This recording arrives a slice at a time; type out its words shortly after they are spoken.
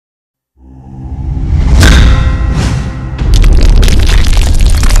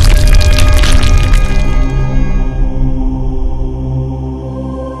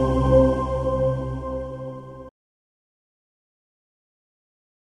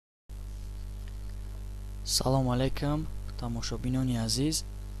салом алейкум тамошобинони азиз.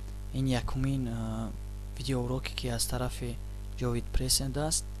 ин якумин видеоуроке ки аз тарафи ҷовид пресенд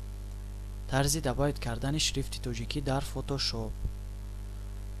аст. тарзи добавить кардани шрифти тоҷикӣ дар фотошоп.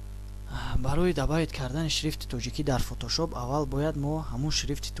 барои добавить кардани шрифти тоҷикӣ дар фотошоп аввал бояд мо ҳамун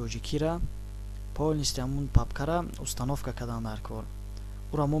шрифти тоҷикиро полностью ҳамун папкаро установка кардан дар кор.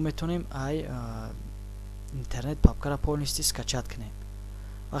 уро мо метонем интернет папкаро полностью скачат кунем.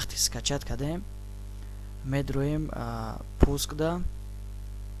 вақте скачат кардем медроем пуск да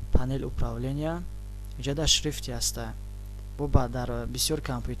панел управления иҷода шрифти аста. бо дар бисёр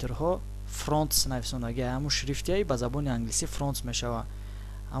компютерҳо фронтс нависонаги ҳамун шрифти ба забони англисӣ фронтс мешава.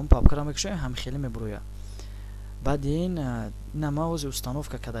 ҳамун папкаро мекушем ҳамхеле мебуроя. баъди ина ма ози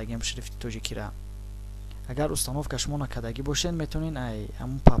установка кардагим шрифти тоҷикиро. агар установка шумо накардаги бошед метонин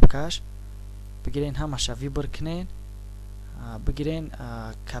ҳамун папкаш бигирен ҳамаша вибр кунен, бигирен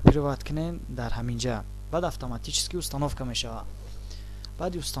копировать кунен дар ҳаминҷа. баъд автоматически установка мешава.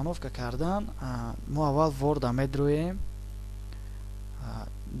 баъди установка кардан мо аввал ворда медроем.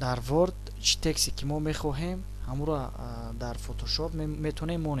 дар ворд чи тексте ки мо мехоҳем ҳамуро дар фотошоп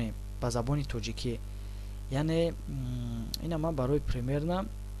метонем монем ба забони тоҷикӣ. яъне ина ман барои примерна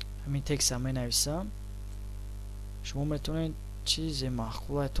ҳамин текстро менависам. шумо метонед чизе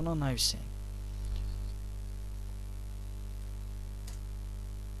маъқулатона нависем.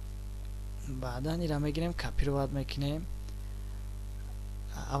 баъдан ира мегирем копировать мекунем.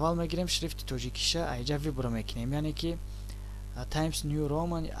 аввал мегирем шрифти тоҷикиша айҷа вибро мекунем, яъне ки Times New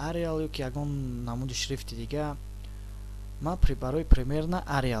Roman Arial ё ки ягон намуди шрифти дига. ман барои примерна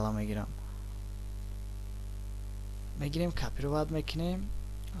Arial мегирам. мегирем копировать мекунем,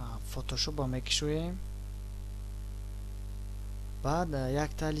 фотошопа мекушоем. баъд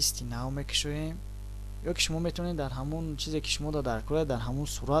якта листи нав мекушоем. ё ки шумо метонед дар ҳамун чизе ки шумо дар кор дар ҳамун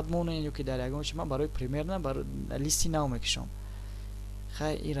сурат монед ё ки дар ягон чи. ман барои примерна листи нав мекушам.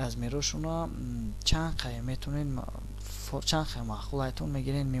 хай ин размерошуна чанд хай метонед чанд хай маъқулатон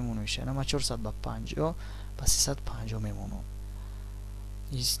мегирен мемонуиша. ина ман 400 ба 50 ба 350 мемонам.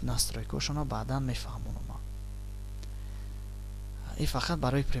 ин настройкашуна баъдан мефаҳмонам. ин фақат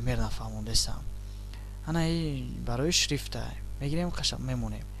барои примерна фаҳмондесам. ана ин барои шрифта мегирем қашаб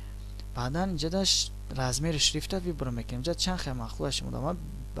мемонем. баъдан инҷода размери шрифта вибро мекунем. инҷа чанд хай маъқулат шумода. ман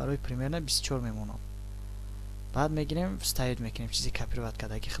барои примерна 24 мемонам. баъд мегирем вставид мекунем чизи копировать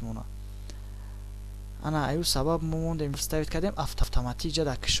кардаги худмона. ана аю сабаб мо мондем вставид кардем автоматик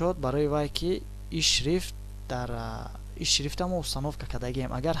ҷада кушод барои вай ки ин шрифт дар ин шрифта мо установка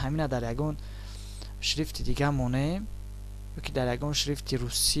кардагем. агар ҳамина дар ягон шрифти дига монем ё ки дар ягон шрифти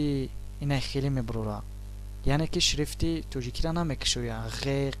русӣ ина хеле мебурора. яъне ки шрифти тоҷикиро намекушоя.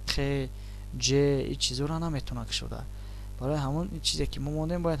 ғ қ ҷ ин чизоро наметона кушода. барои ҳамун чизе ки мо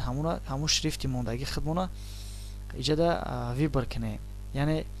мондем бояд ҳамун шрифти мондаги худмона иҷода вибр кунем.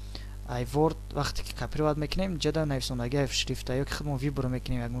 яъне ай ворд вақте ки копировать мекунем иҷода нависондагиаи шрифта ё ки худмон вибр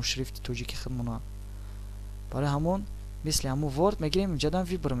мекунем ягон шрифти тоҷики худмона. барои ҳамун мисли ҳамун ворд мегирем иҷода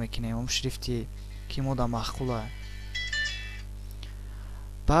вибр мекунем ҳамун шрифти ки мода маъқула.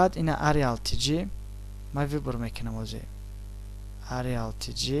 баъд ина Arial TG ман вибр мекунам. озе Arial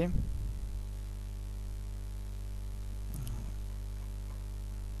TG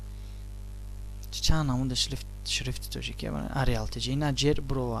чанд намуди шрифти тоҷики Arial TG ина ҷер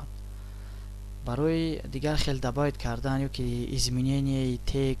бурова. барои дигар хел добавить кардан ё ки изменение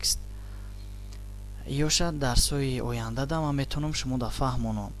текст ё шад дарсои оянда ман метонам шумода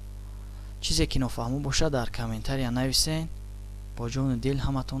фаҳмонам. чизе ки нофаҳмо бошад дар комментария нависен. бо ҷони дил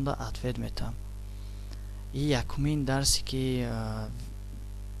ҳаматонда ответ метам. ин якумин дарсе ки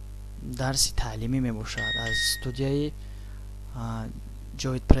дарси таълимӣ мебошад аз студияи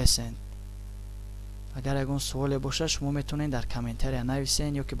ҷовид пресенд. агар ягон суоле бошад шумо метонед дар комментария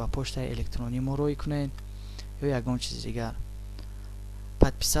нависен ё ки ба почтаи электронӣ муроҷиат кунед ё ягон чизи дигар.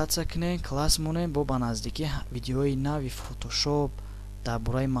 подписатсия кунед, класс монед бо ба наздикӣ видеои нави фотошоп дар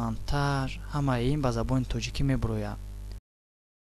бораи монтаж ҳамаи ин ба забони тоҷикӣ мебурояд.